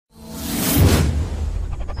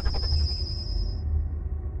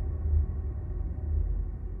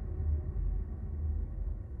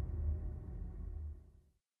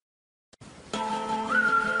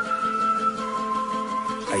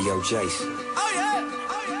Yo, Jason. Oh yeah,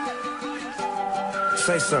 oh yeah.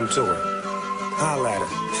 Say something to her. Holla at her.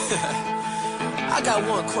 I got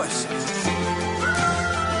one question.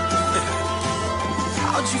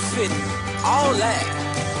 How'd you fit all that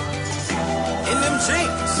in them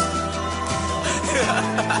jeans?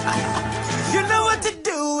 You know what to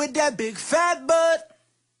do with that big fat butt.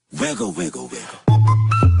 Wiggle, wiggle, wiggle.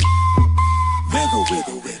 Wiggle,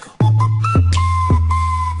 wiggle, wiggle.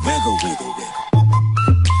 Wiggle, wiggle, wiggle.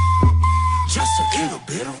 Just a little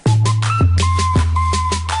bit of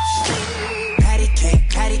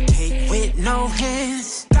patty cake with no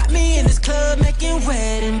hands. Got me in this club making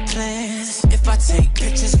wedding plans. If I take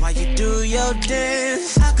pictures while you do your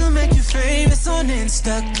dance, I can make you famous on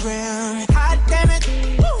Instagram. Hot damn it,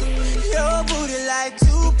 woo. Your booty like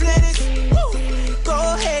 2 planets. Woo. Go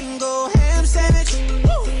ahead and go ham sandwich.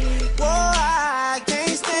 Woo. Whoa, I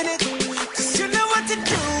can't stand it. 'Cause you know what to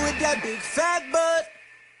do with that big fat butt.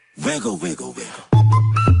 Wiggle, wiggle, wiggle.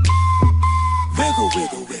 Wiggle,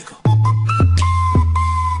 wiggle, wiggle.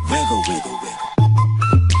 Wiggle, wiggle, wiggle.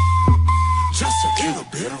 Just a little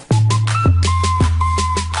bit of